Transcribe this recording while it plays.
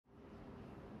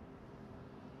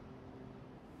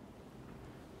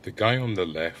The guy on the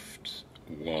left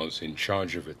was in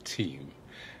charge of a team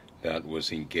that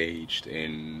was engaged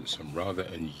in some rather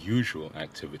unusual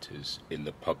activities in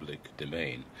the public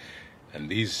domain. And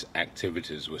these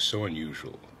activities were so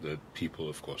unusual that people,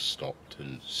 of course, stopped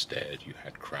and stared. You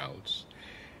had crowds.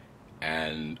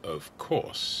 And, of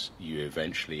course, you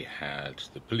eventually had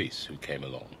the police who came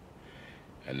along.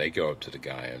 And they go up to the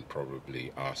guy and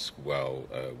probably ask, well,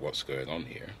 what's going on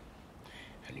here?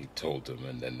 And he told them,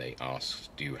 and then they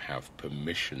asked, do you have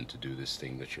permission to do this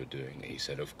thing that you're doing? And he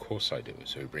said, of course I do.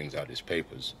 So he brings out his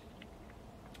papers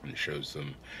and shows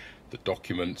them the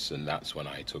documents, and that's when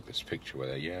I took this picture where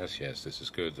they're, yes, this is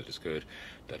good, that is good,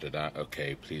 da-da-da,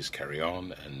 okay, please carry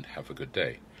on and have a good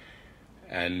day.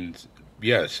 And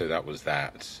yeah, so that was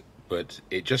that. But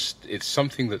it's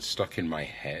something that stuck in my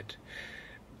head,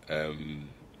 and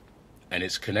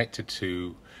it's connected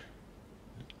to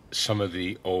some of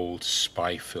the old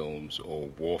spy films or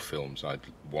war films I'd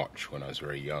watch when I was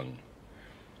very young.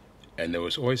 And there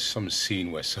was always some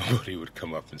scene where somebody would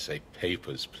come up and say,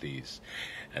 papers, please.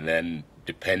 And then,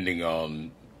 depending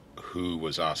on who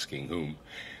was asking whom,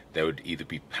 there would either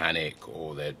be panic,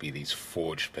 or there'd be these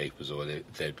forged papers, or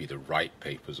there'd be the right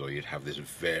papers, or you'd have this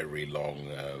very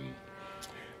long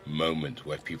moment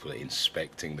where people are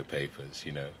inspecting the papers,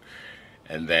 you know.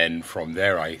 And then from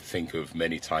there, I think of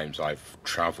many times I've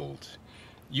traveled.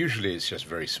 Usually it's just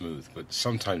very smooth, but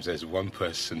sometimes there's one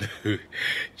person who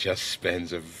just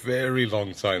spends a very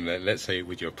long time there. Let's say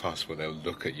with your passport, they'll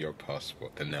look at your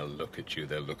passport, then they'll look at you,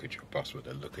 they'll look at your passport,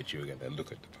 they'll look at you again, they'll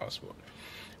look at the passport.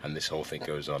 And this whole thing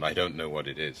goes on. I don't know what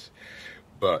it is.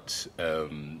 But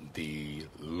the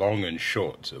long and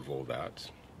short of all that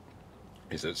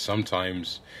is that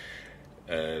sometimes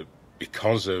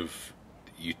because of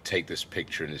you take this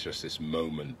picture and it's just this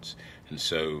moment, and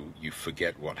so you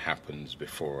forget what happens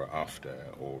before or after,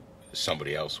 or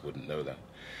somebody else wouldn't know that.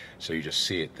 So you just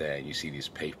see it there and you see these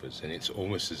papers, and it's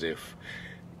almost as if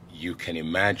you can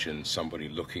imagine somebody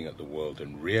looking at the world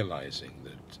and realizing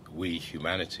that we,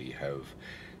 humanity, have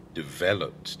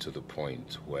developed to the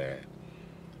point where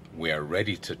we are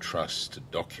ready to trust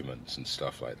documents and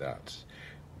stuff like that,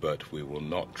 but we will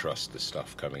not trust the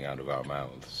stuff coming out of our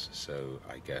mouths. So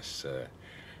I guess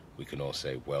we can all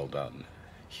say, well done,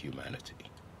 humanity.